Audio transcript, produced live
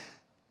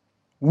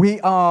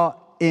We are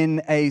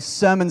in a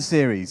sermon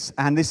series,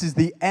 and this is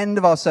the end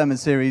of our sermon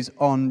series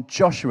on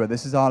Joshua.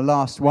 This is our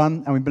last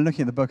one, and we've been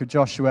looking at the book of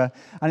Joshua,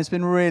 and it's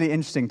been really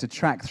interesting to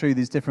track through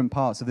these different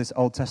parts of this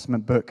Old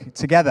Testament book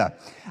together.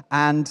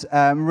 And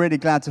I'm really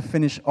glad to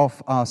finish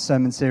off our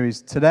sermon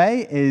series.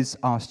 Today is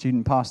our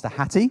student pastor,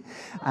 Hattie,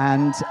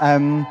 and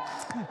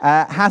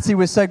Hattie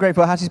was so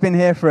grateful. Hattie's been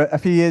here for a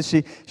few years.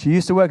 She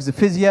used to work as a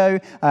physio.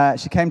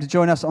 She came to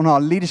join us on our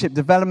leadership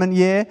development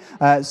year.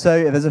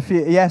 So there's a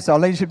few, yes, our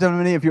leadership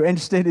development year, if you're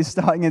interested, is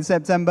starting in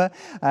September,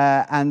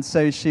 and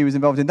so she was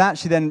involved in that.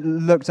 She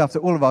then looked after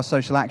all of our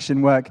social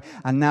action work,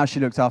 and now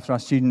she looked after our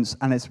students,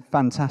 and it's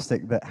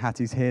fantastic that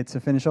Hattie's here to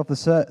finish off the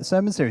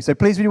sermon series. So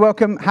please would you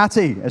welcome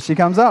Hattie as she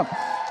comes up.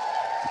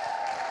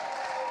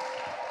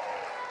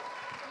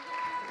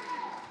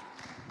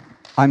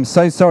 I'm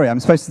so sorry, I'm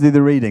supposed to do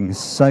the reading.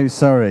 So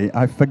sorry,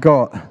 I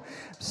forgot.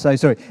 So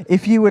sorry.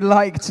 If you would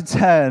like to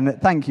turn,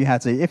 thank you,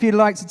 Hattie. If you'd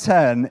like to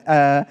turn,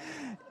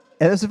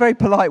 that's a very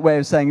polite way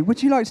of saying,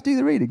 would you like to do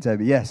the reading,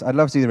 Toby? Yes, I'd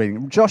love to do the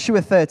reading.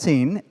 Joshua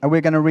 13, and we're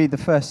going to read the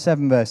first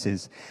 7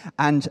 verses.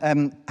 And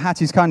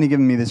Hattie's kindly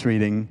given me this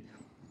reading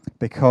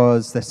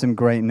because there's some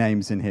great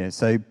names in here,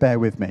 so bear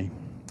with me.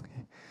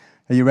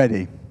 Are you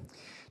ready?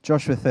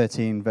 Joshua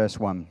 13, verse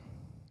 1.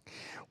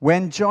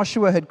 When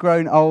Joshua had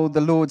grown old,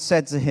 the Lord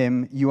said to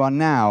him, "You are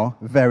now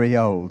very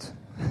old."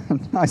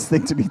 Nice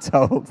thing to be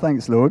told.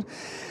 Thanks, Lord.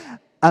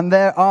 "And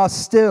there are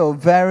still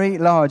very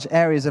large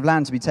areas of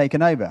land to be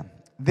taken over.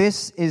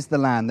 This is the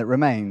land that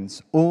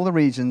remains, all the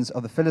regions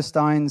of the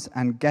Philistines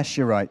and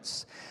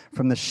Geshurites,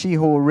 from the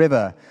Shihor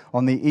River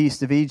on the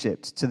east of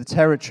Egypt to the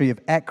territory of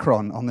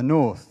Ekron on the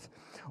north.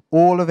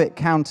 All of it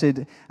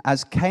counted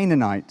as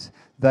Canaanite,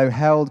 though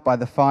held by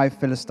the 5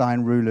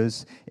 Philistine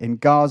rulers in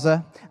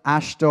Gaza,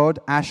 Ashdod,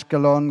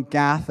 Ashkelon,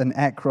 Gath, and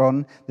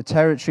Ekron, the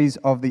territories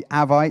of the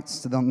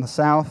Avites on the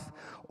south,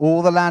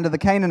 all the land of the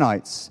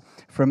Canaanites,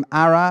 from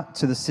Arah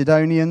to the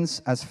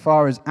Sidonians, as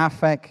far as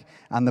Aphek,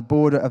 and the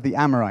border of the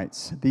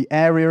Amorites, the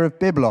area of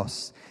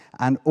Byblos,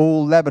 and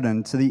all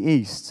Lebanon to the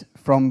east,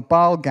 from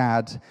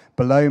Baal-Gad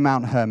below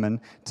Mount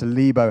Hermon to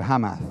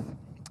Lebo-Hamath.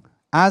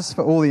 As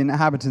for all the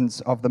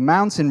inhabitants of the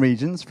mountain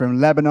regions, from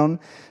Lebanon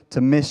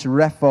to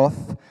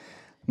Misrephoth,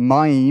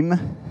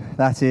 Maim,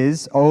 that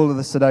is, all of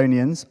the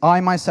Sidonians, I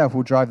myself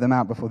will drive them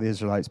out before the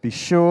Israelites. Be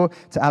sure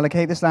to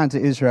allocate this land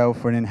to Israel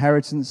for an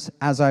inheritance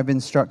as I've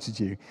instructed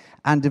you,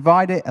 and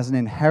divide it as an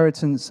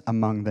inheritance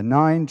among the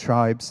 9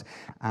 tribes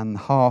and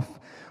half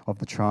of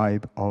the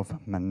tribe of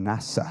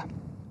Manasseh."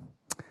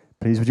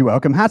 Please would you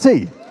welcome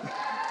Hattie.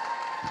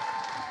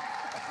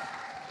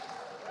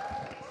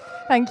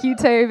 Thank you,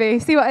 Toby.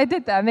 See what I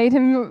did there? Made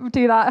him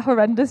do that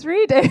horrendous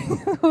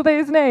reading, all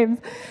those names.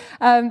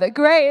 But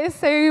great, it's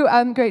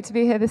so great to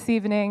be here this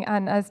evening.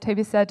 And as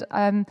Toby said,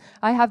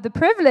 I have the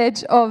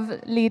privilege of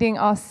leading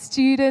our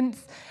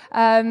students,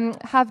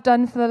 have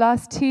done for the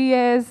last 2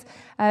 years.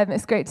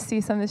 It's great to see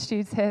some of the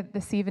students here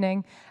this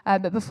evening.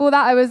 But before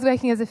that, I was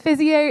working as a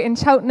physio in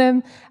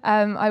Cheltenham.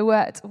 I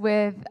worked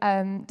with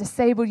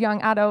disabled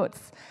young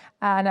adults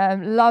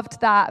and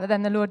loved that. But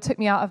then the Lord took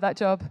me out of that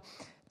job,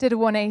 did a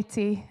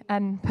 180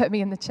 and put me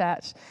in the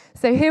church.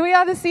 So here we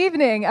are this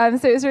evening.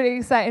 So it's really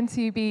exciting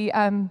to be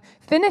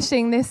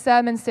finishing this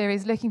sermon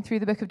series, looking through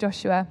the book of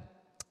Joshua.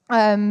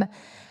 And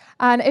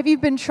if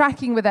you've been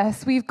tracking with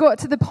us, we've got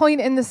to the point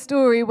in the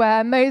story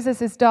where Moses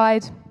has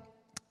died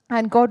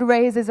and God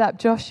raises up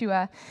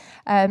Joshua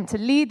to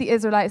lead the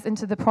Israelites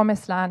into the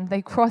promised land.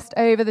 They crossed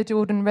over the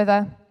Jordan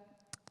River,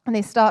 and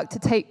they start to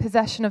take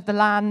possession of the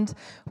land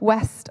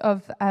west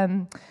of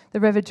the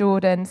River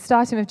Jordan,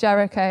 starting with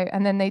Jericho,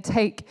 and then they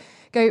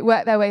go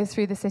work their way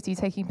through the city,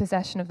 taking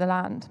possession of the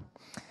land.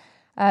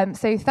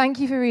 So thank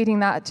you for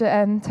reading that,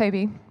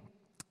 Toby.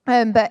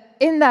 But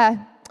in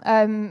there,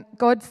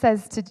 God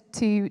says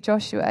to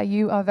Joshua,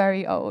 "You are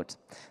very old."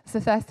 That's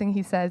the first thing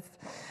he says.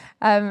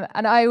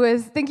 And I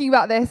was thinking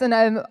about this, and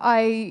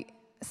I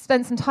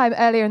spent some time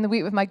earlier in the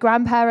week with my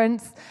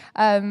grandparents.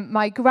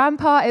 My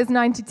grandpa is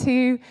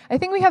 92. I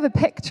think we have a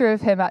picture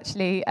of him,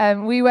 actually.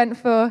 We went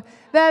for...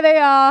 There they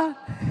are.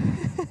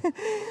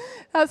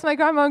 That's my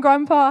grandma and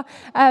grandpa.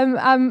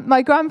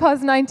 My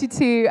grandpa's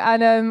 92,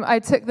 and I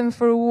took them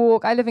for a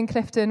walk. I live in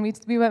Clifton.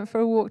 We went for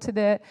a walk to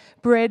the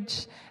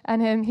bridge,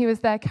 and he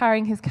was there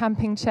carrying his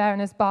camping chair and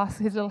his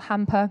his little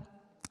hamper.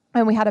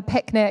 And we had a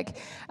picnic.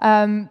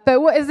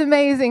 But what is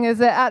amazing is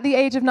that at the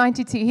age of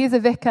 92, he's a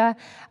vicar.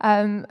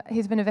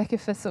 He's been a vicar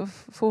for sort of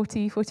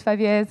 40, 45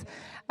 years.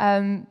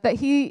 But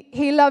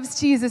he loves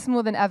Jesus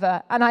more than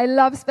ever. And I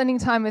love spending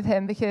time with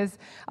him because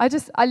I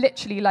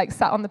literally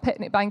sat on the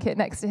picnic blanket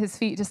next to his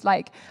feet, just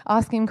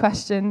asking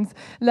questions,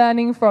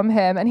 learning from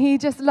him. And he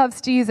just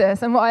loves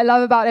Jesus. And what I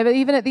love about him,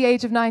 even at the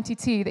age of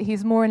 92, that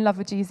he's more in love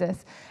with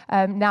Jesus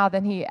now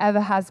than he ever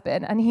has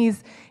been. And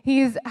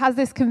he has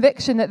this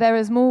conviction that there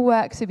is more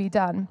work to be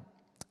done.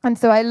 And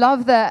so I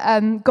love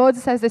that God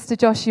says this to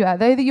Joshua,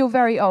 though that you're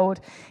very old.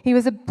 He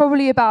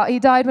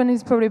died when he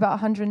was probably about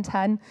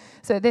 110.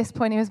 So at this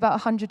point, he was about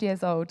 100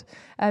 years old.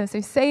 So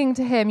saying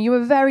to him, you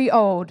are very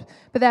old,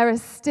 but there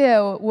is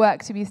still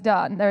work to be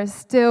done. There is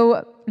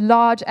still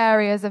large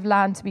areas of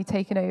land to be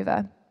taken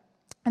over.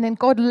 And then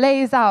God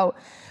lays out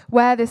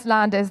where this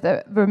land is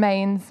that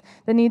remains,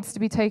 that needs to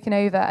be taken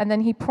over. And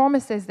then he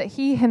promises that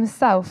he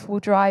himself will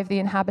drive the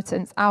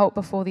inhabitants out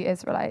before the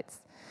Israelites.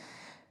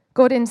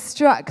 God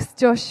instructs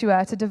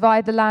Joshua to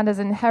divide the land as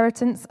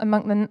inheritance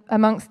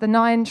amongst the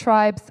 9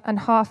 tribes and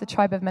half the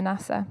tribe of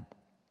Manasseh.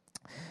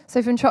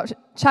 So from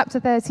chapter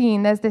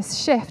 13, there's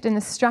this shift in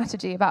the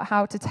strategy about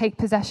how to take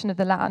possession of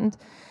the land.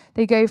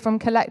 They go from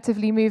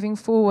collectively moving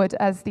forward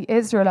as the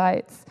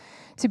Israelites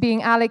to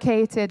being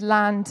allocated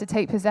land to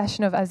take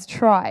possession of as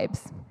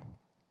tribes.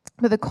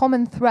 But the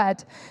common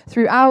thread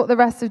throughout the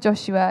rest of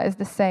Joshua is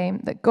the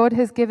same, that God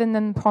has given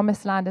them the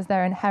promised land as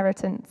their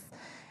inheritance.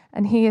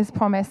 And he has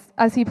promised,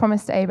 as he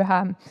promised to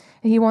Abraham,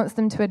 he wants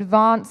them to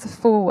advance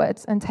forward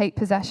and take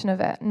possession of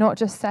it, not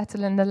just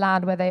settle in the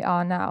land where they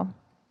are now,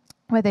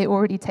 where they've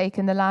already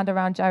taken the land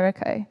around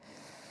Jericho.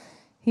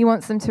 He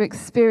wants them to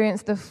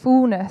experience the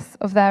fullness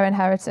of their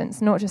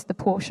inheritance, not just the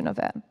portion of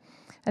it.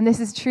 And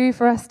this is true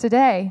for us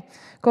today.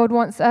 God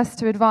wants us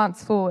to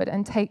advance forward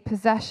and take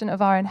possession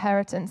of our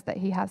inheritance that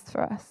he has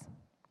for us.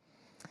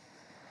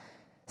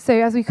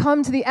 So as we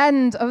come to the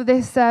end of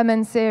this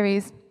sermon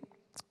series,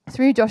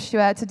 through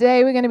Joshua,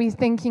 today we're going to be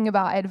thinking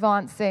about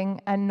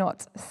advancing and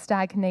not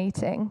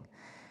stagnating.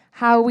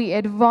 How we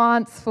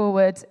advance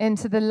forward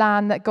into the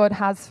land that God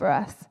has for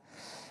us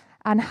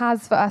and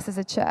has for us as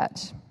a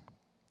church.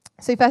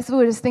 So first of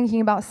all, just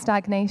thinking about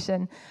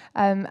stagnation.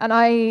 And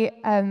I,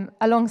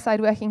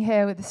 alongside working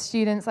here with the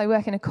students, I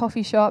work in a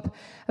coffee shop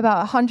about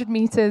 100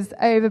 meters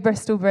over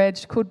Bristol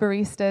Bridge called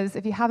Baristas.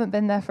 If you haven't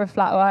been there for a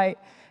flat white,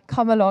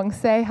 come along,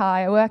 say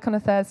hi. I work on a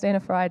Thursday and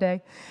a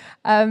Friday.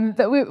 I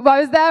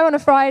was there on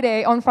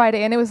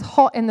Friday, and it was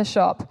hot in the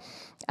shop,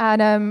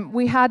 and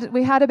we had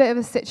a bit of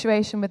a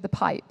situation with the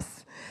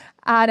pipes,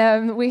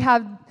 and we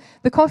have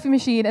the coffee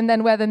machine and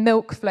then where the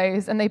milk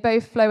flows, and they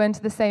both flow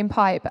into the same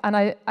pipe. And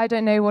I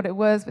don't know what it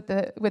was with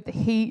the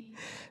heat,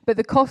 but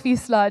the coffee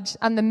sludge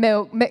and the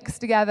milk mixed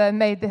together and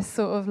made this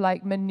sort of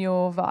like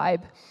manure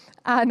vibe,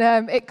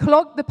 and it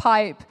clogged the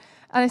pipe,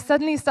 and I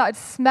suddenly started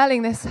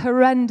smelling this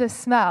horrendous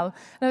smell,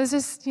 and I was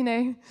just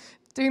doing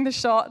the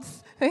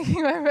shots,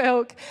 making my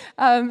milk,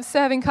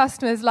 serving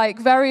customers, like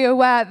very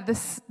aware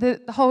that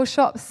the whole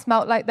shop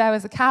smelt like there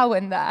was a cow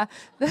in there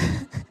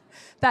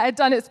that had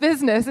done its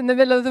business in the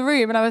middle of the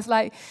room. And I was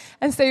like,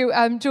 and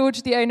so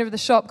George, the owner of the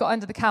shop, got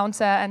under the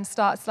counter and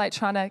starts like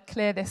trying to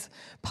clear this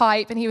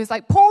pipe. And he was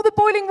like, pour the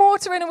boiling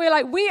water in. And we were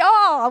like,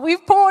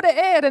 we've poured it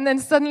in. And then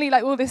suddenly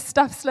like all this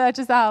stuff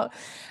slurges out.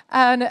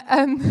 And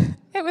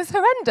it was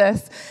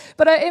horrendous.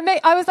 But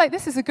I was like,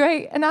 this is a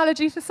great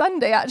analogy for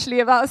Sunday, actually,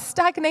 about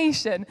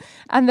stagnation,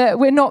 and that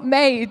we're not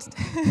made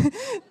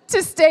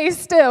to stay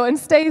still and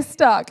stay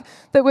stuck,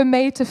 that we're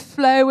made to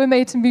flow, we're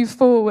made to move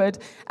forward.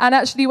 And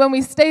actually, when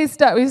we stay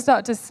stuck, we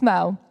start to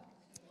smell.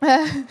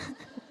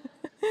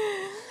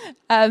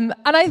 And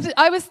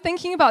I was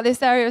thinking about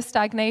this area of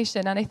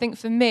stagnation, and I think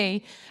for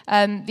me,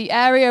 the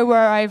area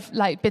where I've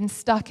like been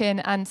stuck in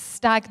and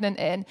stagnant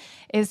in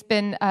has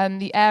been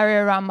the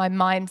area around my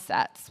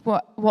mindsets.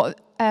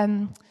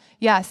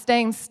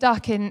 Staying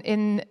stuck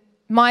in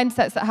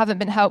mindsets that haven't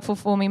been helpful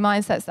for me,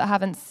 mindsets that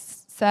haven't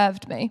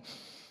served me.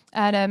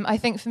 And I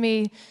think for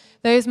me,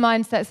 those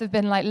mindsets have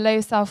been like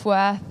low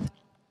self-worth,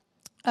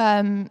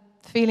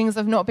 feelings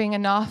of not being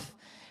enough,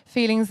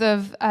 feelings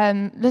of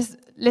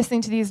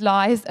listening to these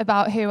lies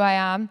about who I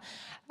am,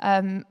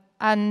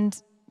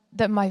 and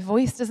that my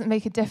voice doesn't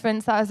make a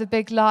difference. That was a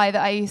big lie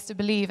that I used to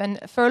believe. And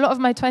for a lot of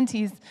my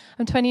 20s,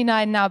 I'm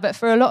 29 now, but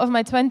for a lot of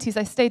my 20s,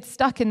 I stayed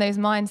stuck in those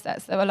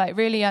mindsets that were like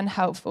really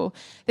unhelpful.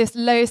 This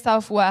low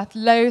self-worth,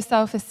 low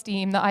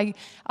self-esteem, that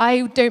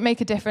I don't make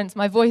a difference,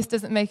 my voice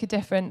doesn't make a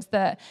difference,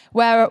 that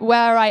where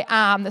I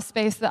am, the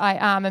space that I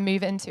am and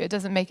move into, it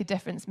doesn't make a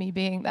difference me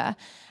being there.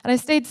 And I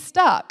stayed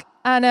stuck.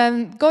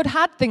 And God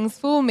had things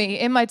for me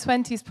in my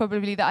 20s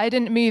probably that I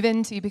didn't move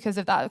into because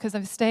of that, because I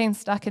was staying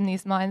stuck in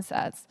these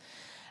mindsets.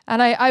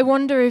 And I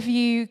wonder if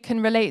you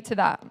can relate to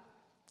that,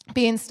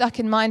 being stuck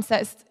in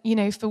mindsets,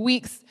 for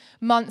weeks,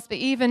 months, but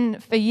even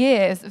for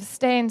years of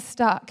staying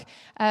stuck,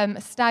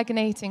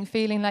 stagnating,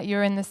 feeling like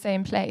you're in the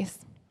same place.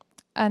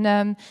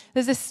 And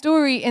there's a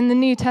story in the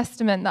New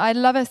Testament that I'd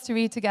love us to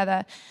read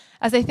together,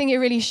 as I think it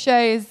really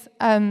shows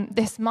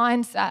this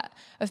mindset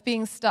of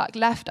being stuck,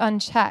 left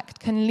unchecked,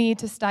 can lead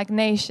to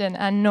stagnation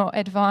and not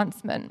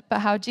advancement, but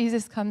how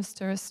Jesus comes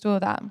to restore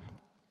that.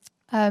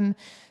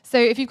 So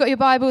if you've got your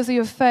Bibles or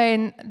your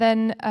phone,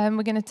 then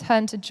we're going to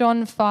turn to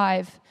John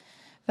 5,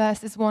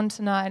 verses 1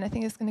 to 9. I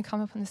think it's going to come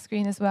up on the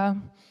screen as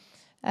well.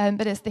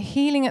 But it's the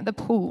healing at the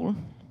pool.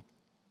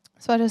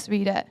 So I'll just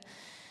read it.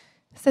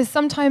 It says,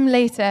 sometime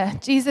later,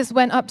 Jesus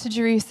went up to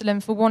Jerusalem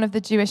for one of the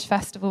Jewish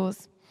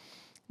festivals.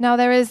 Now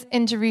there is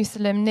in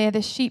Jerusalem near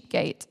the sheep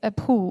gate a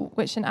pool,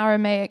 which in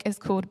Aramaic is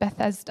called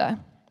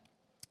Bethesda,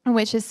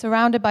 which is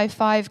surrounded by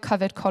 5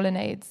 covered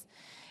colonnades.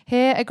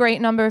 Here, a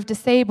great number of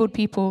disabled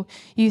people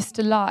used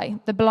to lie,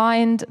 the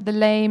blind, the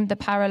lame, the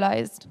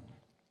paralyzed.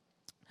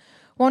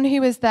 One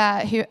who was there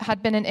who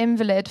had been an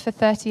invalid for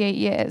 38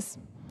 years.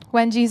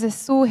 When Jesus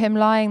saw him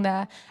lying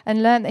there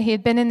and learned that he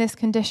had been in this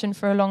condition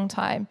for a long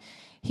time,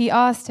 he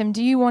asked him,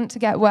 "Do you want to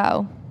get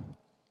well?"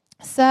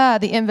 "Sir,"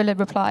 the invalid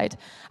replied,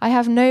 "I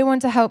have no one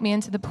to help me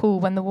into the pool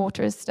when the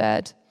water is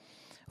stirred.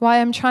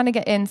 While I'm trying to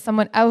get in,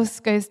 someone else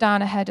goes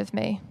down ahead of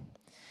me."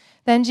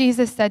 Then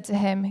Jesus said to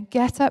him,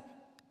 "Get up,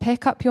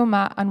 pick up your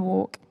mat and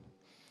walk."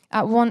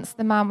 At once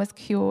the man was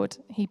cured.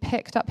 He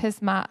picked up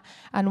his mat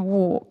and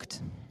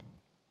walked.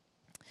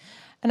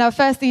 And now,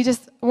 firstly, you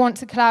just want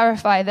to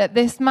clarify that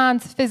this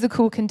man's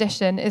physical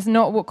condition is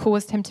not what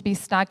caused him to be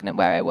stagnant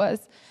where it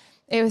was.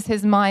 It was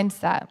his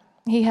mindset.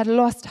 He had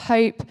lost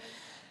hope.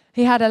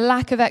 He had a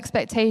lack of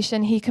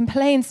expectation. He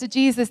complains to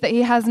Jesus that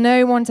he has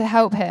no one to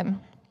help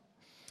him.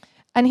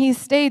 And he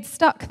stayed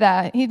stuck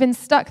there. He'd been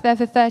stuck there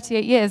for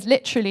 38 years,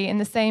 literally in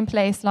the same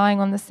place, lying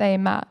on the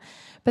same mat.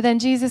 But then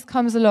Jesus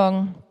comes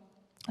along,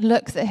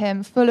 looks at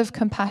him, full of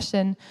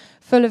compassion,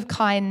 full of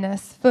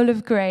kindness, full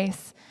of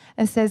grace,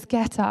 and says,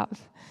 "Get up.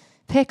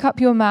 Pick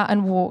up your mat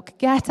and walk.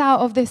 Get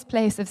out of this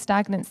place of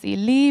stagnancy.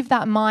 Leave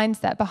that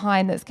mindset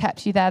behind that's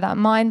kept you there, that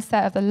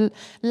mindset of the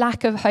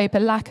lack of hope, a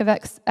lack of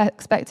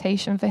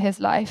expectation for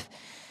his life.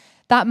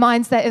 That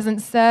mindset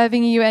isn't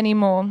serving you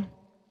anymore.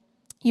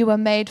 You are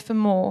made for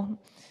more.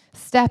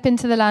 Step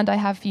into the land I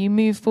have for you.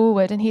 Move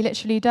forward." And he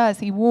literally does.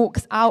 He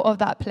walks out of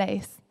that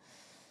place.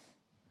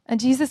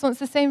 And Jesus wants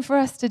the same for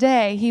us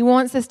today. He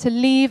wants us to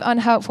leave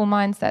unhelpful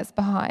mindsets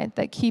behind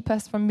that keep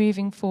us from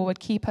moving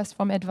forward, keep us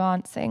from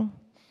advancing.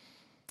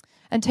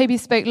 And Toby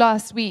spoke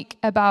last week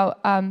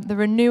about the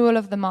renewal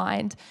of the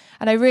mind.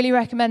 And I really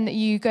recommend that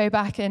you go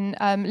back and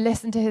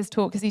listen to his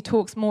talk, because he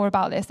talks more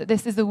about this, that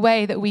this is the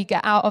way that we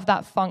get out of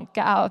that funk,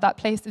 get out of that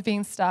place of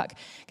being stuck,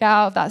 get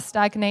out of that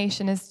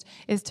stagnation,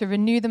 is to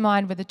renew the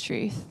mind with the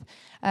truth.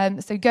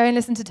 So go and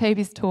listen to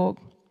Toby's talk.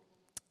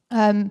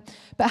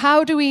 But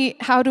how do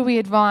we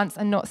advance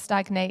and not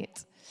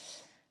stagnate?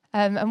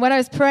 And when I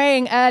was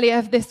praying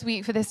earlier this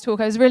week for this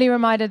talk, I was really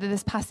reminded of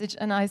this passage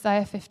in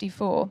Isaiah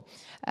 54,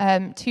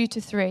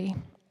 2-3.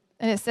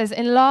 And it says,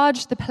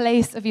 "Enlarge the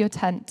place of your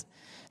tent.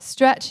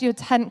 Stretch your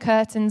tent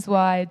curtains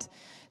wide.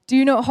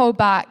 Do not hold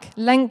back.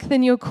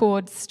 Lengthen your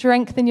cords.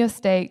 Strengthen your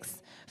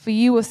stakes. For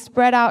you will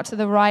spread out to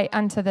the right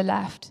and to the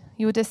left.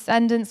 Your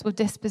descendants will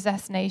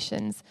dispossess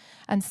nations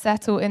and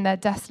settle in their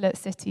desolate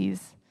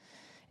cities."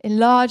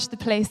 Enlarge the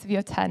place of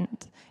your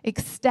tent.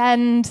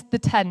 Extend the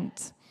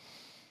tent.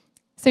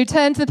 So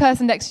turn to the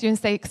person next to you and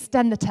say,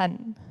 "Extend the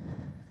tent."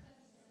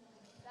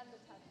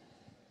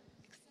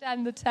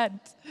 Extend the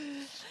tent.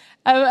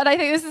 And I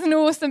think this is an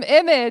awesome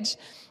image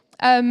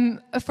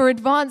for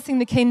advancing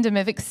the kingdom,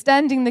 of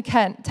extending the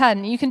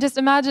tent. You can just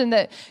imagine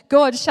that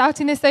God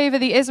shouting this over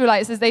the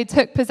Israelites as they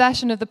took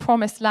possession of the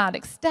promised land.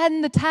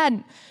 Extend the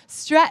tent.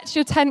 Stretch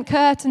your tent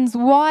curtains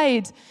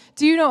wide.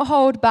 Do not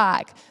hold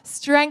back.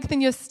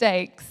 Strengthen your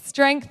stakes.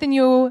 Strengthen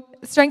your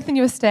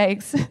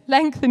stakes.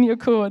 Lengthen your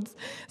cords.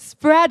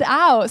 Spread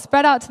out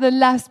to the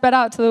left. Spread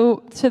out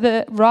to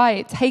the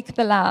right. Take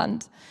the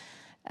land.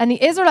 And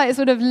the Israelites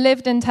would have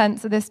lived in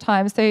tents at this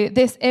time, so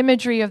this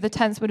imagery of the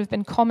tents would have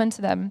been common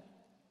to them.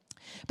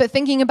 But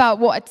thinking about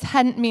what a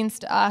tent means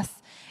to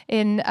us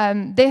in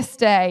this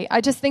day, I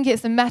just think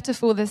it's a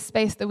metaphor, this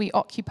space that we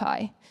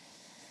occupy.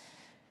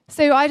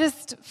 So I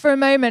just, for a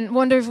moment,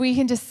 wonder if we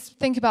can just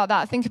think about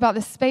that. Think about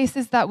the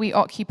spaces that we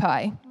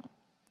occupy.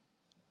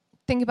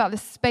 Think about the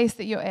space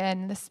that you're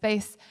in, the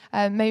space,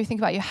 maybe think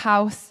about your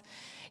house,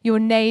 your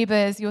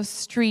neighbors, your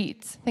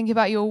street. Think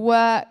about your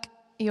work,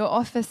 your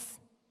office,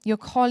 your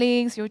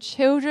colleagues, your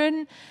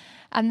children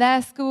and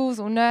their schools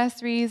or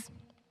nurseries.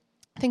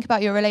 Think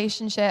about your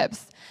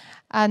relationships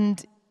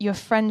and your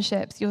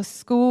friendships, your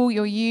school,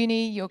 your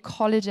uni, your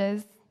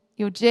colleges,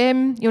 your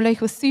gym, your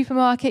local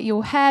supermarket,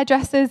 your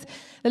hairdressers,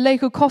 the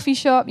local coffee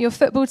shop, your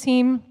football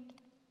team.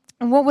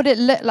 And what would it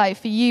look like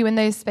for you in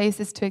those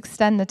spaces to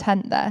extend the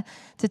tent there,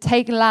 to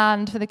take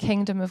land for the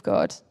kingdom of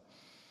God?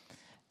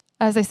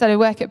 As I said, I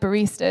work at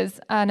Baristas,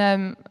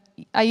 and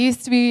I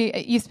used to be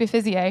a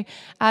physio,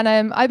 and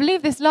I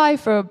believed this lie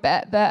for a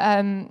bit,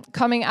 that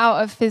coming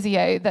out of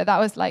physio, that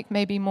was like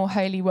maybe more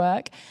holy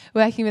work,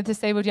 working with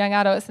disabled young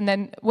adults, and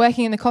then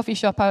working in the coffee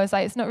shop, I was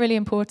like, it's not really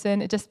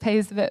important, it just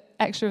pays a bit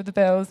extra of the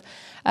bills.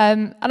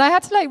 And I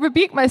had to like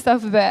rebuke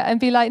myself a bit and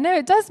be like, no,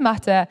 it does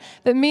matter,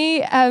 that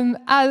me,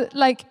 as,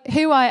 like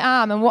who I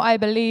am and what I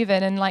believe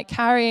in, and like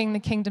carrying the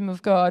kingdom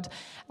of God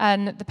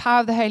and the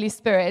power of the Holy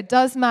Spirit, it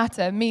does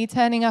matter, me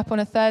turning up on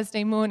a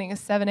Thursday morning at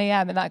 7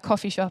 a.m. in that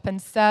coffee shop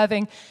and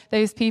serving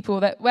those people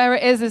that where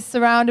it is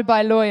surrounded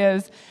by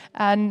lawyers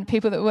and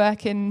people that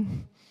work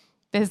in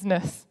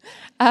business.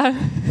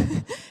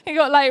 You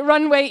got like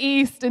Runway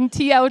East and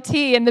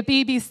TLT and the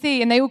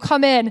BBC, and they all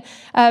come in,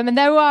 and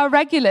they're all our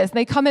regulars.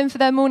 They come in for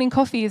their morning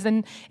coffees,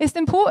 and it's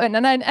important.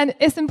 And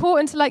it's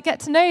important to like get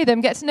to know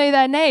them, get to know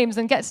their names,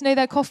 and get to know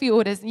their coffee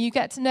orders, and you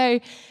get to know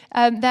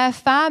their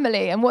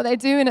family and what they're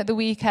doing at the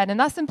weekend, and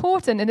that's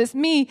important. And it's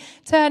me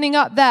turning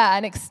up there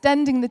and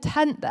extending the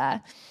tent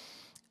there.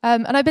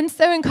 And I've been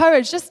so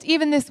encouraged, just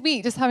even this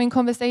week, just having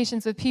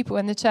conversations with people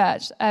in the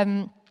church.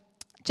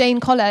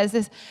 Jane Collar is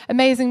this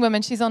amazing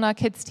woman. She's on our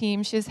kids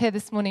team. She was here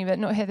this morning, but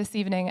not here this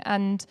evening.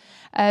 And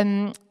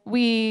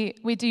we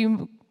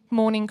do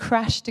morning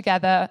crash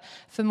together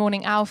for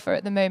Morning Alpha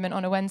at the moment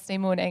on a Wednesday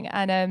morning.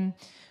 And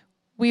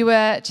we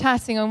were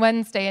chatting on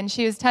Wednesday, and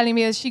she was telling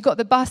me as she got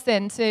the bus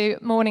into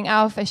Morning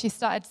Alpha, she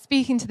started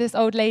speaking to this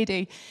old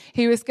lady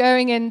who was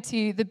going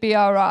into the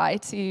BRI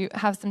to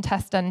have some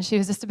tests done. She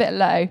was just a bit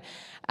low.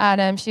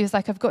 And she was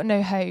like, I've got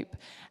no hope.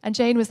 And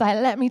Jane was like,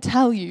 let me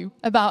tell you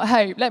about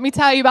hope. Let me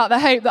tell you about the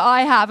hope that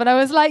I have. And I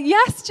was like,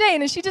 yes,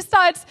 Jane. And she just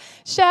started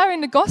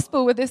sharing the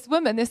gospel with this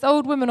woman, this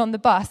old woman on the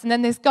bus. And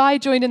then this guy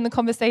joined in the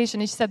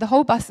conversation, and she said, the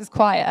whole bus is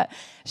quiet.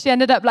 She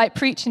ended up like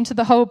preaching to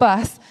the whole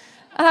bus.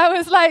 And I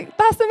was like,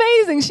 that's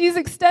amazing. She's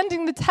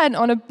extending the tent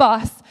on a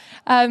bus,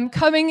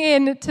 coming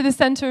in to the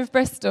centre of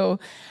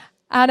Bristol.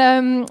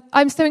 And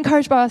I'm so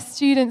encouraged by our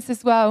students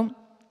as well.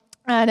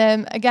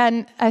 And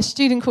again, a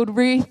student called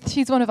Ruth,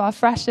 she's one of our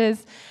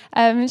freshers.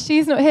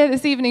 She's not here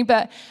this evening,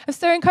 but I'm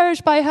so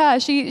encouraged by her.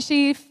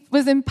 She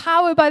was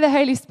empowered by the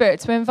Holy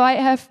Spirit to invite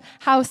her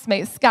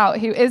housemate, Scout,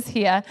 who is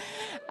here,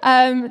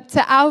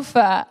 to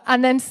Alpha.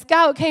 And then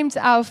Scout came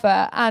to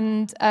Alpha,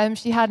 and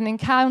she had an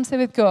encounter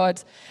with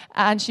God,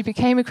 and she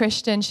became a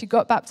Christian. She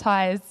got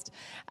baptized.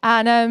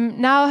 And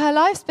now her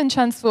life's been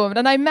transformed.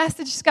 And I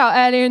messaged Scout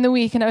earlier in the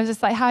week, and I was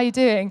just like, how are you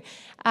doing?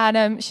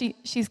 And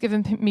she's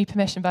given me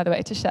permission, by the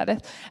way, to share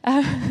this.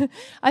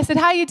 I said,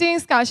 how are you doing,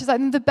 Scout? She's like,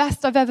 I'm the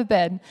best I've ever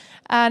been.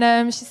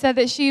 And she said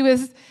that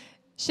she's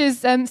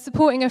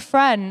supporting a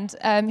friend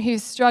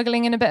who's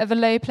struggling in a bit of a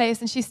low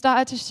place, and she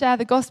started to share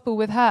the gospel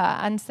with her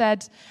and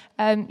said,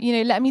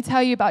 let me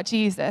tell you about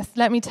Jesus.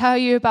 Let me tell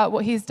you about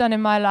what he's done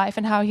in my life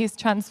and how he's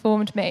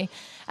transformed me.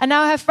 And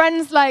now her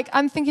friend's like,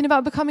 I'm thinking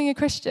about becoming a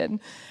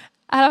Christian.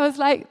 And I was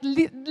like,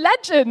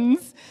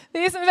 legends,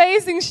 these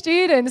amazing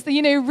students,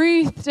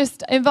 Ruth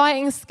just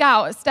inviting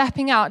Scout,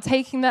 stepping out,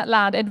 taking that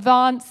land,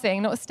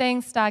 advancing, not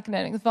staying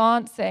stagnant,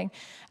 advancing,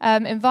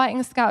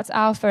 inviting Scout to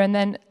Alpha, and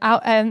then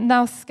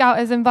now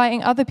Scout is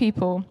inviting other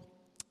people.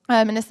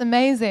 And it's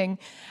amazing.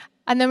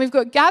 And then we've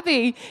got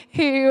Gabby,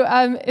 who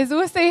is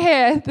also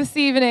here this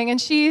evening, and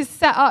she's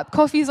set up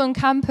Coffees on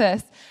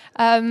Campus,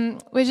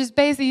 which is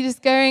basically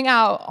just going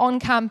out on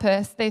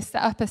campus. They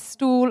set up a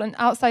stall and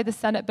outside the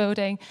Senate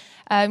building,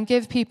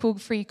 give people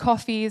free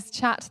coffees,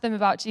 chat to them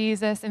about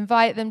Jesus,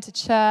 invite them to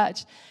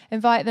church,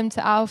 invite them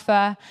to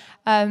Alpha.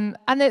 And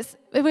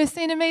we're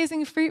seeing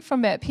amazing fruit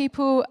from it.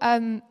 People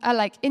are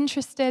like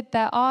interested,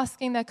 they're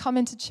asking, they're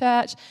coming to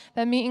church,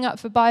 they're meeting up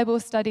for Bible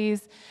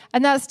studies.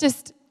 And that's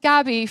just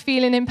Gabby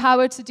feeling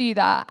empowered to do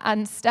that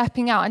and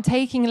stepping out and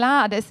taking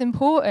land. It's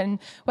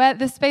important where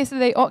the space that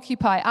they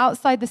occupy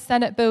outside the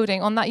Senate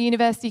building on that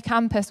university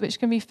campus, which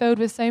can be filled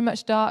with so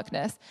much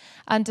darkness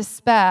and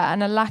despair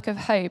and a lack of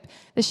hope,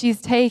 that she's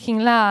taking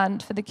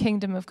land for the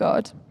kingdom of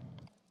God.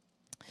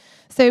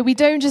 So we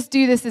don't just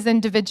do this as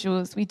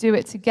individuals, we do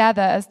it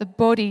together as the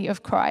body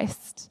of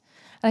Christ.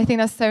 And I think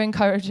that's so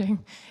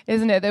encouraging,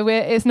 isn't it? That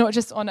it's not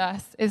just on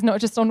us. It's not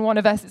just on one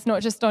of us. It's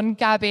not just on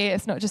Gabby.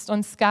 It's not just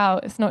on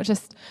Scout. It's not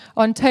just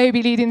on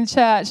Toby leading the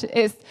church.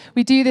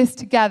 We do this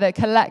together,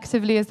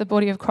 collectively, as the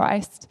body of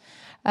Christ.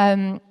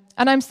 And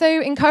I'm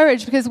so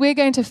encouraged because we're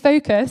going to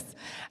Focus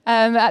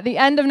at the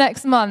end of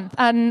next month.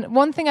 And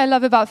one thing I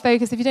love about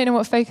Focus, if you don't know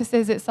what Focus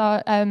is, it's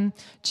our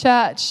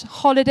church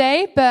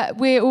holiday, but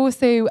we're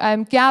also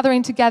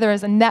gathering together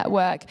as a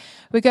network.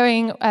 We're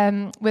going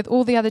with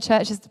all the other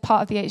churches,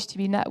 part of the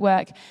HTB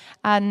network,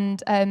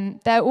 and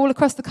they're all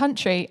across the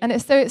country. And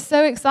it's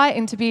so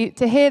exciting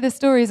to hear the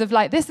stories of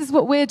like, this is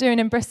what we're doing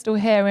in Bristol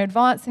here. We're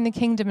advancing the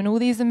kingdom in all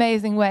these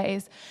amazing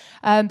ways.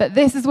 But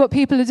this is what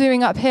people are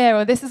doing up here,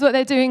 or this is what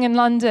they're doing in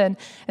London,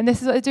 and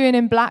this is what they're doing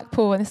in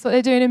Blackpool, and this is what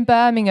they're doing in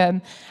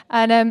Birmingham.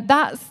 And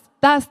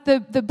that's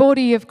the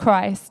body of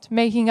Christ,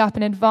 making up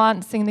and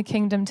advancing the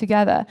kingdom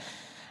together.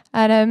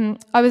 And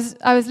I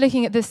was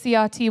looking at the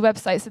CRT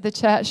websites of the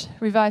Church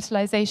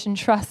Revitalization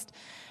Trust,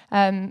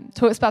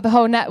 talks about the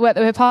whole network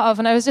that we're part of,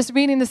 and I was just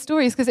reading the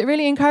stories because it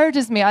really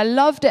encourages me. I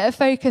loved it at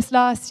Focus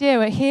last year.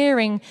 We're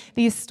hearing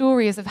these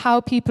stories of how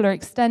people are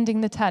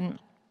extending the tent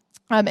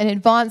and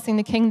advancing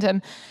the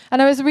kingdom.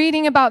 And I was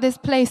reading about this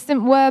place,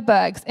 St.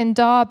 Werburgh's in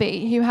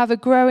Derby, who have a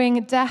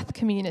growing deaf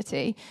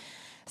community.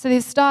 So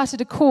they've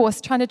started a course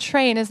trying to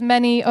train as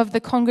many of the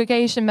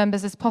congregation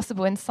members as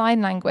possible in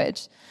sign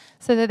language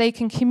so that they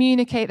can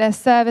communicate their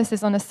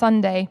services on a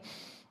Sunday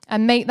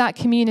and make that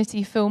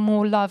community feel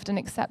more loved and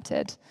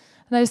accepted.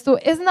 And I just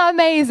thought, isn't that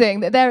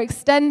amazing that they're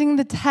extending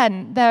the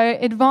tent, they're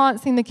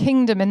advancing the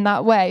kingdom in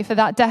that way for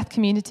that deaf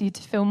community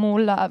to feel more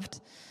loved.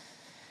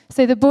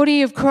 So the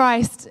body of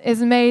Christ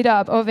is made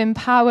up of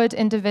empowered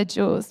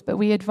individuals, but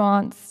we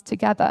advance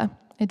together,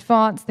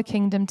 advance the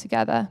kingdom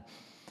together.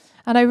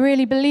 And I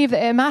really believe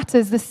that it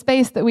matters the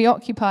space that we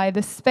occupy,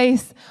 the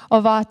space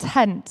of our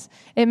tent.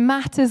 It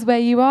matters where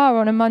you are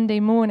on a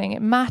Monday morning.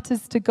 It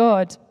matters to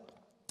God.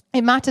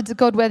 It mattered to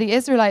God where the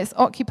Israelites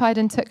occupied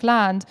and took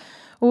land.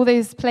 All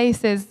those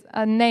places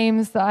and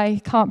names that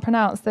I can't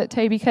pronounce that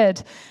Toby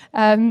could.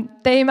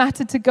 They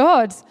mattered to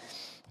God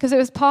because it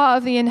was part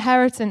of the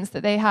inheritance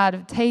that they had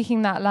of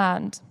taking that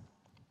land.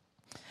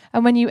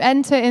 And when you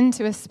enter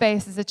into a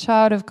space as a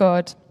child of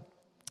God,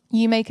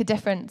 you make a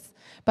difference.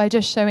 By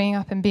just showing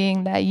up and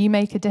being there, you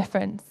make a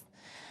difference.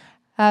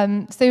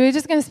 So we're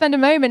just going to spend a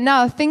moment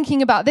now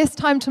thinking about this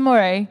time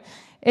tomorrow.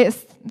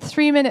 It's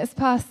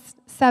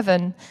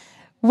 7:03,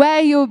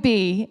 where you'll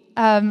be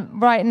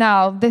right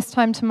now, this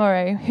time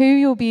tomorrow, who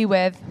you'll be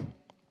with,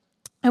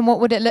 and what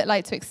would it look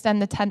like to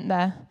extend the tent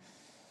there.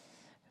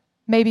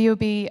 Maybe you're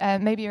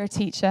a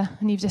teacher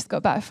and you've just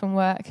got back from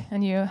work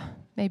and you're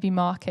maybe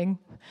marking.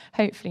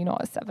 Hopefully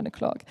not at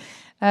 7:00.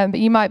 But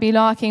you might be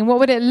larking. What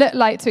would it look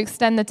like to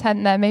extend the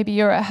tent there? Maybe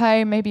you're at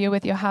home. Maybe you're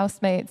with your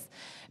housemates.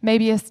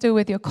 Maybe you're still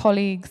with your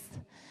colleagues.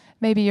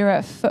 Maybe you're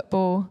at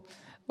football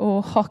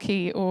or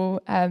hockey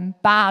or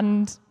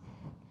band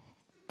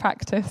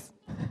practice.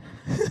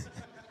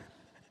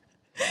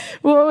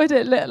 What would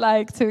it look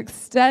like to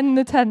extend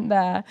the tent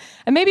there?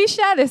 And maybe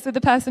share this with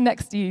the person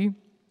next to you.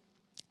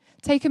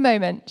 Take a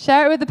moment.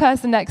 Share it with the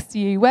person next to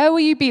you. Where will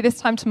you be this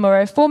time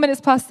tomorrow?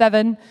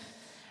 7:04.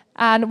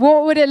 And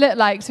what would it look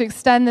like to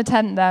extend the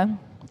tent there?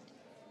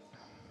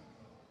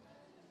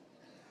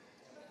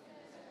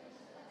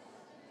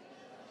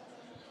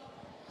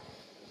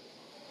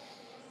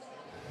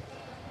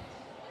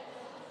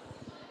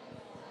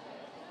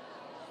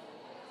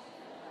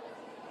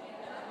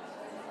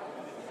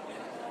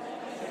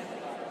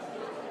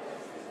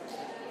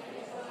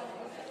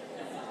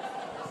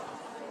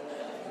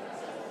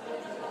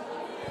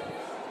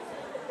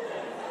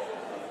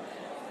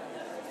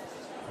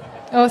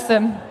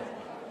 Awesome.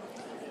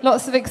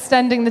 Lots of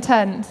extending the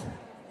tent.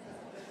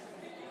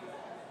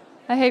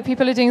 I hope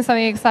people are doing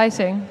something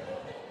exciting.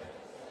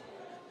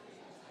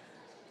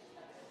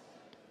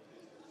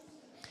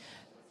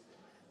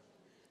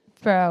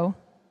 Bro.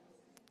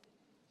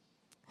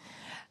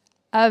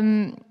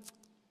 So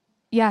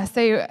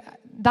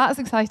that's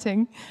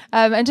exciting.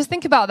 And just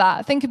think about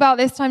that. Think about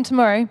this time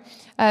tomorrow,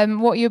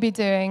 what you'll be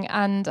doing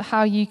and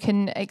how you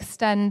can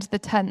extend the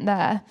tent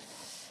there.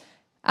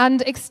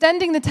 And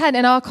extending the tent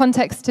in our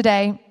context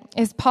today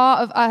is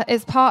part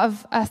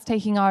of us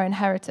taking our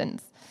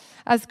inheritance.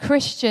 As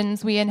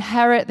Christians, we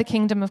inherit the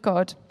kingdom of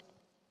God.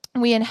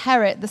 We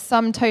inherit the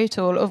sum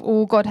total of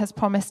all God has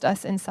promised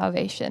us in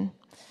salvation.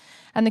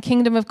 And the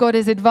kingdom of God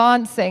is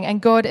advancing,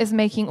 and God is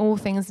making all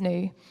things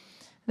new.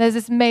 There's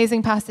this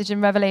amazing passage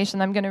in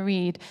Revelation I'm going to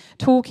read,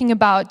 talking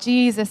about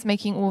Jesus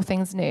making all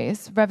things new.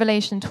 It's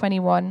Revelation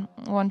 21,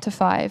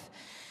 1-5.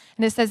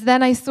 And it says,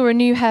 "Then I saw a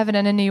new heaven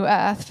and a new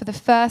earth, for the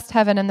first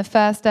heaven and the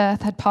first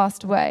earth had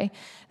passed away.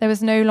 There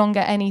was no longer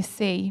any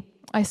sea.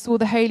 I saw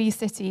the holy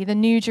city, the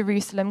new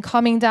Jerusalem,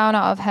 coming down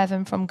out of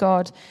heaven from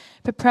God,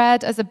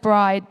 prepared as a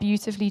bride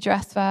beautifully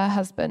dressed for her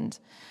husband.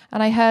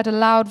 And I heard a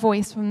loud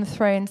voice from the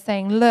throne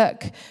saying,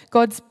 'Look,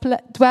 God's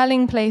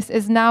dwelling place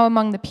is now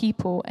among the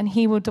people, and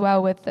he will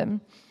dwell with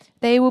them.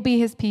 They will be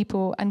his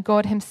people, and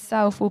God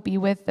himself will be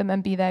with them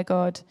and be their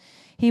God.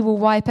 He will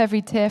wipe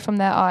every tear from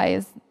their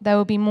eyes. There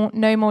will be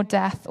no more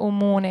death or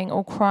mourning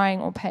or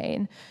crying or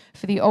pain,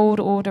 for the old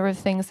order of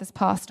things has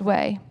passed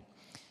away.'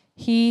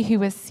 He who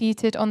was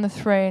seated on the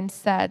throne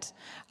said,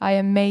 'I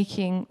am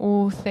making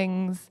all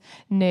things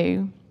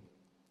new.'"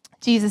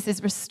 Jesus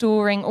is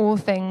restoring all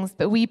things,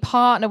 but we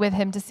partner with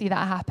him to see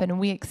that happen, and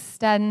we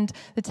extend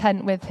the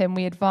tent with him.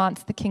 We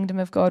advance the kingdom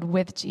of God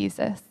with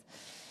Jesus.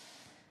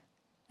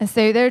 And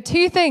so there are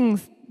two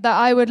things that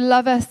I would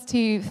love us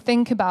to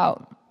think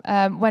about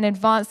when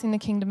advancing the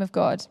kingdom of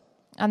God.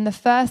 And the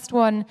first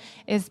one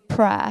is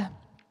prayer.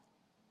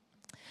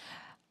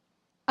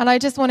 And I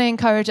just want to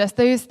encourage us,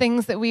 those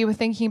things that we were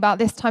thinking about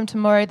this time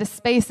tomorrow, the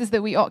spaces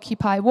that we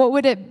occupy, what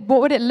would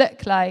it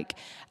look like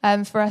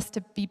for us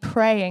to be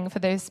praying for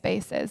those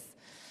spaces?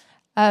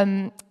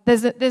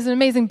 There's an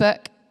amazing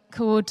book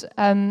called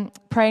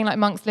Praying Like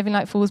Monks, Living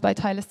Like Fools by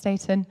Tyler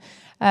Staton.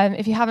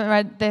 If you haven't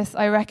read this,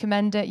 I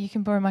recommend it. You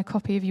can borrow my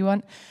copy if you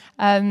want.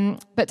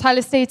 But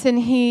Tyler Staton,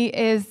 he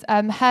is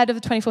head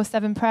of the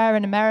 24/7 prayer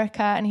in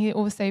America, and he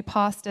also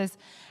pastors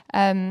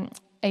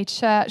a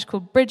church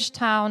called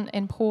Bridgetown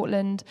in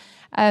Portland.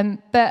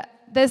 But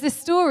there's this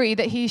story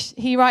that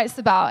he writes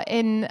about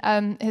in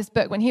his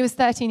book. When he was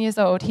 13 years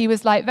old, he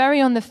was like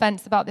very on the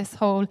fence about this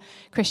whole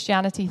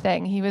Christianity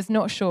thing. He was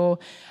not sure.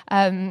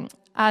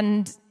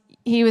 And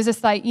he was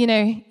just like,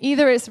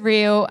 either it's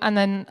real and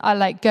then I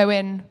like go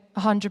in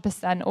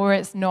 100%, or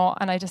it's not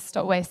and I just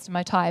stop wasting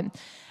my time.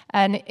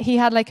 And he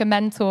had like a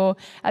mentor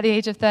at the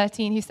age of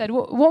 13 who said,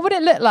 what would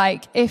it look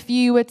like if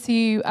you were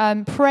to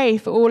pray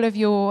for all of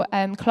your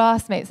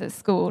classmates at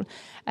school?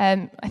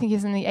 I think he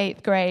was in the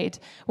 8th grade.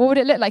 What would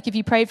it look like if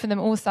you prayed for them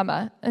all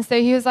summer? And so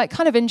he was like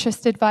kind of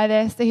interested by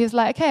this. So he was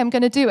like, okay, I'm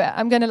going to do it.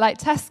 I'm going to like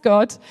test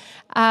God,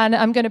 and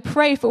I'm going to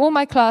pray for all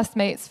my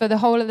classmates for the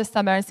whole of the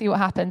summer and see what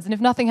happens. And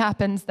if nothing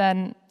happens,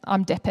 then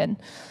I'm dipping.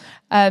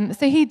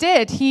 So he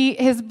did.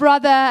 His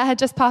brother had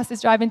just passed his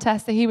driving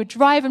test, so he would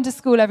drive him to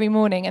school every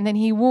morning, and then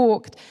he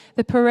walked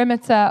the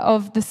perimeter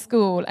of the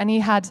school, and he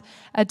had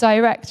a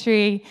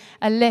directory,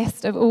 a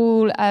list of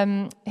all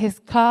his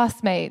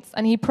classmates,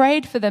 and he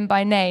prayed for them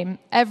by name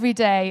every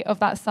day of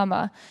that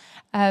summer.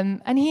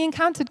 And he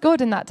encountered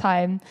God in that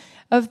time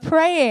of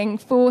praying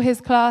for his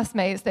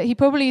classmates that he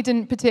probably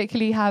didn't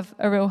particularly have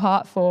a real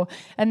heart for.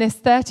 And this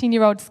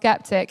 13-year-old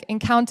skeptic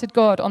encountered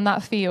God on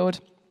that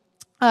field.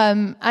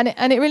 And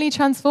it really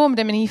transformed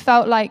him, and he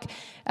felt like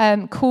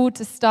called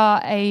to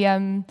start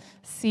a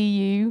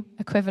CU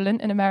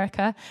equivalent in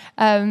America.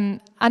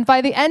 And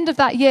by the end of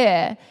that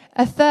year,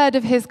 a third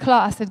of his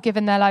class had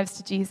given their lives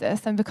to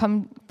Jesus and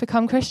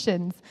become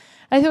Christians.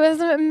 I thought it was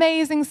an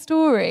amazing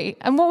story.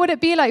 And what would it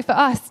be like for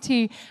us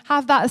to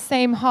have that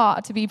same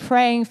heart, to be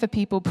praying for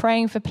people,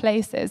 praying for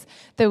places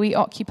that we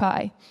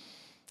occupy?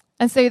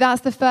 And so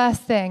that's the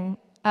first thing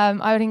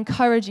I would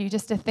encourage you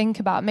just to think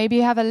about. Maybe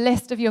you have a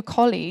list of your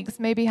colleagues,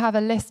 maybe you have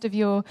a list of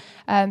your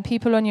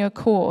people on your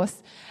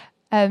course.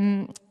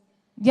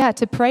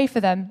 To pray for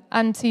them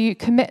and to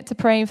commit to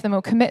praying for them,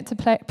 or commit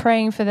to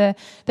praying for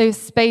those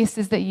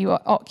spaces that you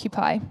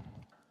occupy.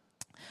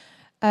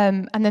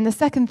 And then the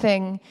second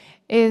thing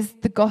is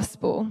the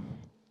gospel.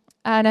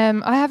 And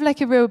I have like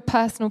a real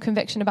personal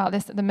conviction about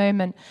this at the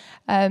moment,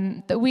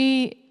 that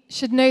we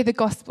should know the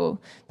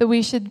gospel, that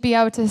we should be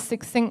able to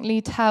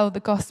succinctly tell the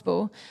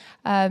gospel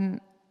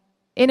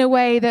in a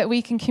way that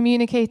we can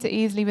communicate it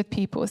easily with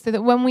people, so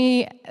that when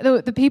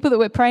the people that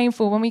we're praying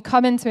for, when we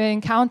come into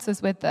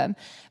encounters with them,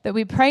 that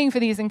we're praying for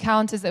these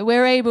encounters, that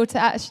we're able to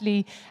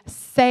actually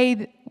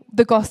say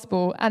the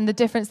gospel and the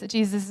difference that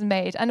Jesus has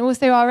made, and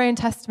also our own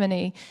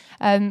testimony,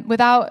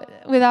 without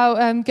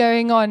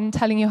going on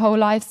telling your whole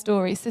life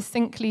story,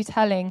 succinctly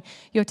telling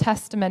your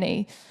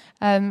testimony.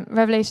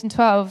 Revelation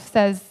 12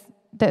 says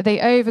that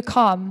they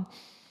overcome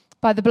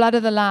by the blood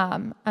of the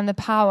Lamb and the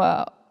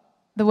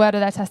word of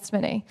their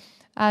testimony.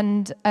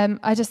 And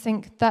I just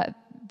think that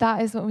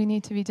is what we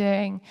need to be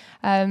doing.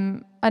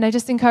 And I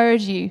just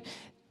encourage you,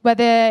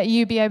 whether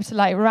you be able to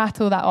like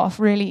rattle that off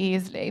really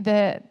easily,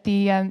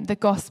 the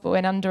gospel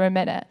in under a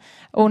minute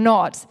or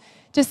not,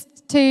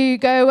 just to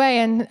go away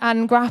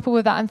and grapple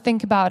with that and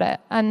think about it.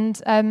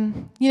 And,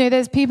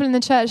 there's people in the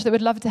church that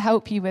would love to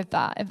help you with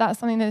that. If that's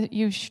something that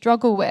you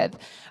struggle with,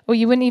 or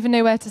you wouldn't even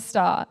know where to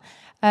start,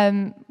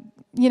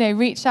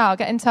 reach out,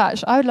 get in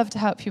touch. I would love to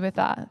help you with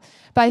that.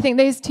 But I think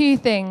those two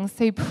things,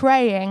 so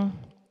praying,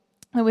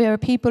 and we are a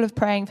people of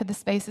praying for the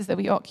spaces that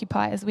we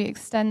occupy as we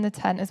extend the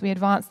tent, as we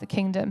advance the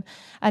kingdom,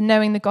 and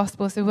knowing the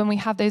gospel, so when we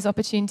have those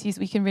opportunities,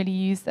 we can really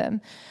use them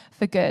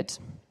for good.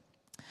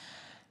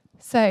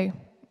 So,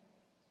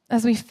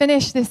 as we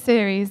finish this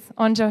series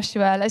on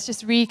Joshua, let's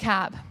just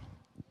recap.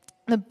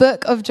 The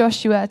book of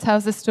Joshua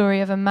tells the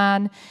story of a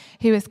man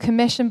who was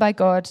commissioned by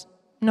God,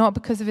 not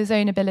because of his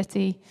own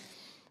ability,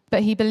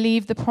 but he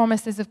believed the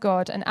promises of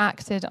God and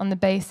acted on the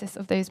basis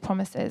of those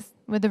promises,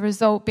 with the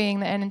result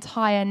being that an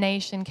entire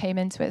nation came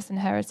into its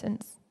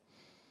inheritance.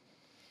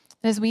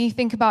 As we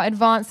think about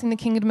advancing the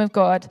kingdom of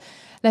God,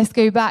 let's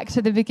go back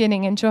to the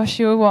beginning in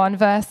Joshua 1,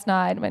 verse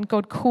 9. When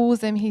God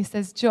calls him, he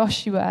says,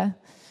 "Joshua,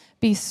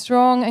 be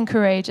strong and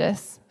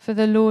courageous, for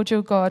the Lord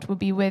your God will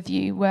be with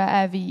you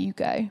wherever you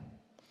go."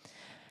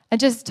 And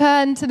just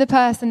turn to the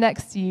person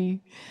next to you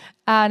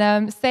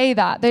and say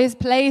that. Those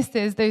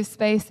places, those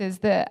spaces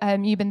that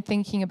you've been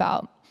thinking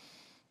about,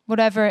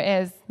 whatever it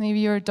is. Maybe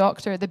you're a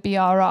doctor at the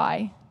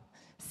BRI.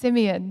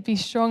 Simeon, be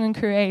strong and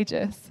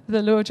courageous.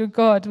 The Lord your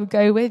God will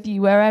go with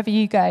you wherever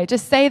you go.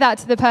 Just say that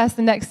to the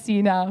person next to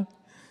you now.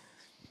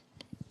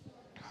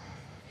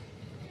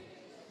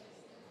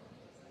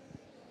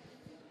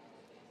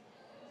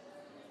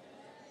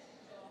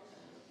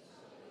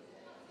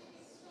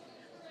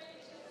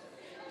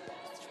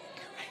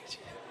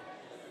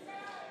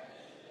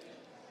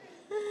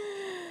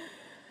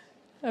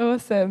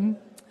 Awesome.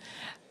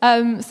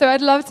 So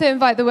I'd love to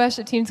invite the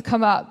worship team to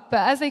come up.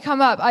 But as they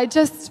come up,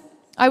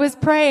 I was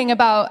praying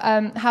about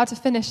how to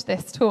finish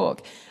this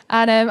talk.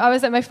 And I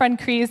was at my friend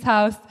Cree's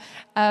house,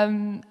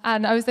 and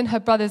I was in her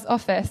brother's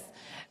office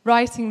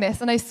writing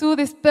this. And I saw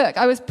this book.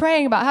 I was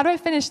praying about how do I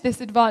finish this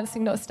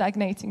advancing, not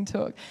stagnating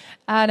talk.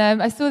 And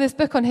I saw this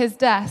book on his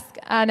desk.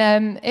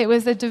 And it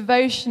was a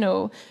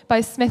devotional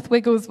by Smith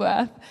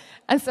Wigglesworth.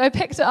 And so I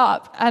picked it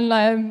up and,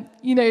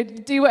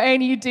 do what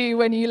only you do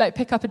when you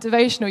pick up a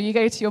devotional. You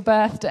go to your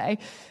birthday.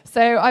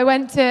 So I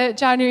went to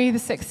January the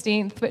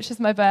 16th, which is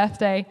my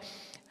birthday.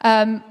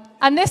 And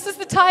this is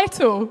the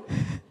title.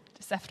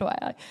 Just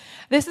FYI.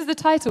 This is the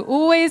title,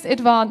 Always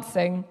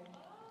Advancing.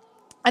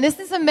 And this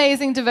is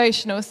amazing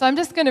devotional. So I'm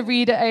just going to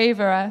read it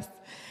over us.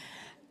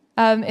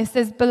 It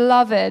says,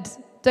 "Beloved,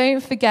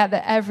 don't forget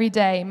that every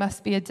day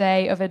must be a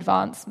day of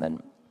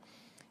advancement.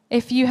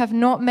 If you have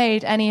not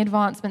made any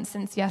advancement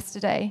since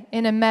yesterday,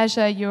 in a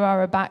measure you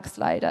are a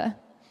backslider.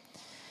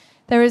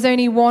 There is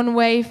only one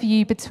way for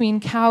you between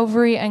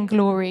Calvary and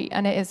glory,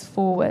 and it is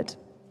forward.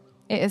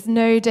 It is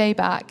no day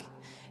back.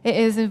 It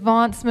is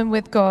advancement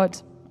with God.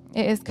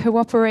 It is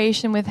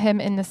cooperation with Him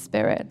in the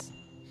Spirit.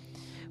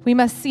 We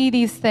must see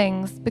these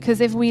things,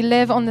 because if we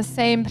live on the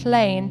same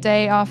plane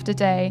day after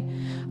day,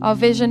 our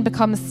vision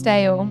becomes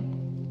stale.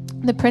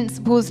 The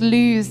principles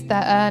lose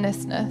their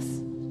earnestness.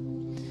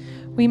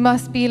 We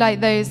must be like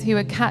those who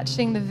are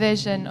catching the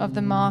vision of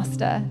the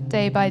Master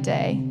day by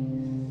day.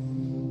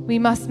 We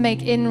must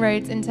make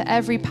inroads into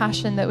every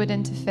passion that would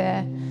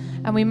interfere,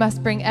 and we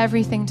must bring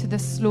everything to the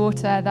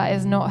slaughter that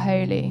is not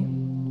holy.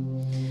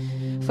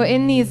 For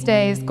in these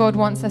days, God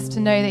wants us to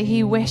know that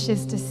He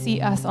wishes to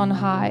seat us on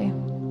high.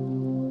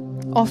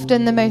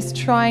 Often the most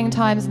trying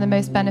times are the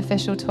most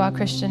beneficial to our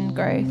Christian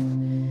growth.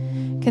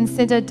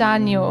 Consider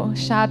Daniel,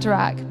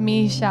 Shadrach,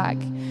 Meshach,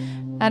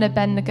 and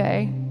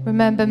Abednego.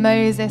 Remember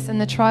Moses and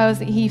the trials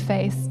that he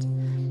faced.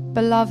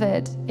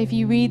 Beloved, if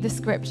you read the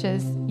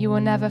scriptures, you will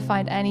never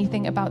find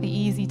anything about the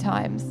easy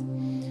times.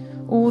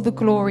 All the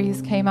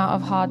glories came out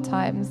of hard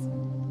times.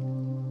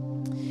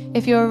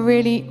 If you're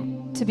really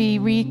to be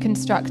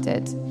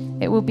reconstructed,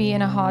 it will be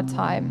in a hard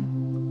time.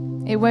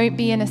 It won't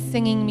be in a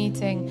singing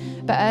meeting,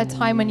 but at a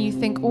time when you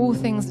think all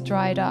things are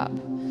dried up,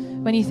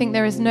 when you think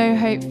there is no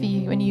hope for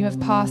you and you have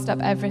passed up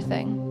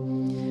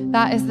everything.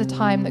 That is the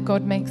time that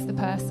God makes the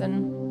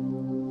person.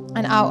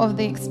 And out of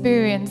the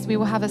experience, we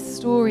will have a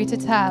story to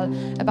tell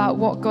about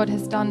what God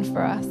has done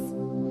for us.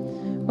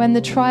 When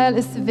the trial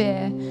is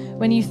severe,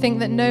 when you think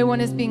that no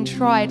one is being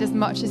tried as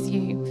much as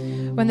you,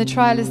 when the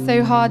trial is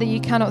so hard that you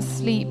cannot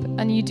sleep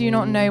and you do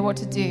not know what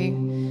to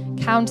do,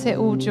 count it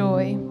all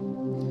joy.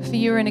 For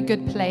you are in a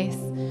good place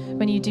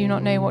when you do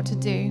not know what to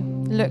do.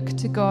 Look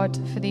to God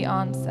for the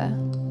answer.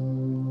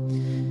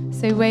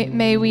 So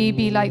may we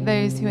be like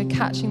those who are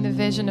catching the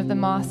vision of the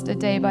Master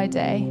day by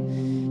day,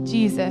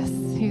 Jesus,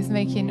 who's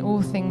making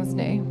all things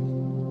new.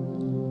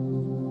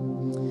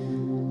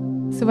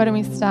 So why don't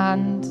we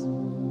stand?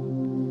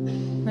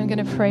 I'm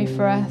going to pray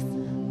for us.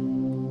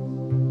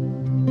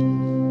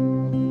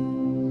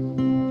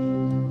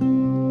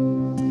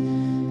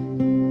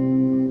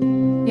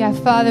 Yeah,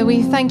 Father,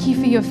 we thank you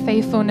for your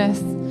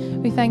faithfulness.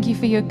 We thank you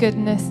for your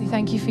goodness. We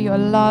thank you for your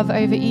love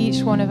over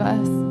each one of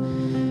us.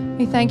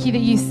 We thank you that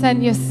you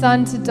sent your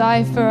Son to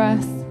die for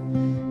us.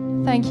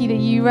 Thank you that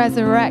you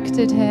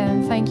resurrected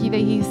him. Thank you that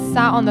he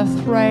sat on the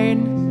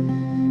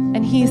throne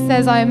and he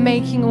says, I am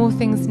making all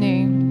things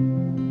new.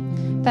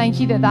 Thank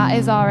you that that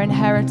is our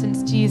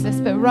inheritance, Jesus.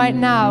 But right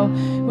now,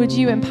 would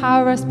you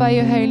empower us by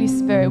your Holy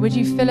Spirit? Would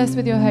you fill us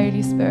with your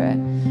Holy Spirit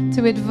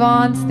to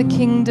advance the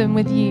kingdom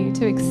with you,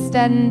 to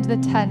extend the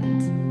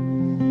tent?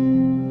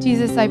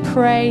 Jesus, I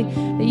pray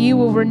that you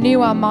will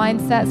renew our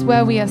mindsets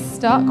where we are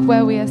stuck,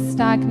 where we are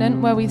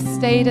stagnant, where we've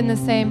stayed in the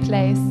same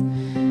place.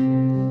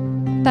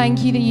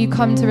 Thank you that you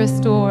come to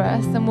restore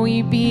us. And will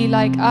you be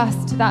like us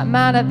to that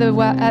man at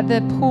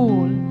the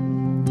pool,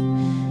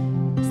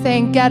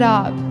 saying, get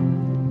up.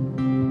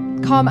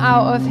 Come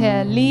out of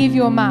here, leave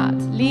your mat,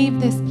 leave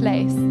this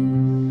place.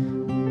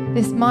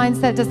 This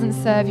mindset doesn't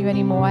serve you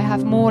anymore. I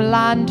have more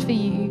land for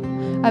you.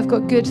 I've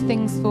got good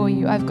things for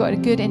you. I've got a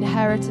good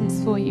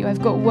inheritance for you.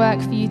 I've got work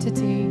for you to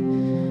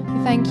do.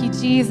 Thank you,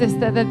 Jesus,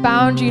 that the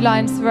boundary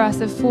lines for us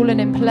have fallen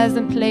in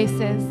pleasant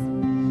places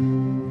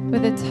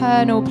with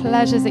eternal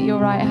pleasures at your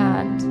right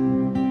hand.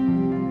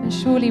 And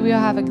surely we will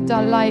have a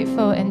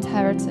delightful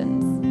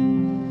inheritance.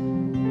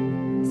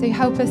 So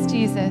help us,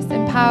 Jesus,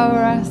 empower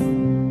us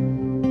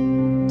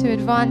to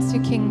advance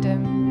your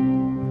kingdom.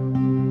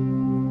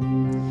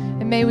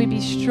 And may we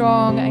be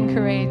strong and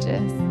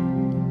courageous.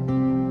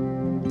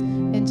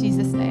 In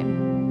Jesus' name.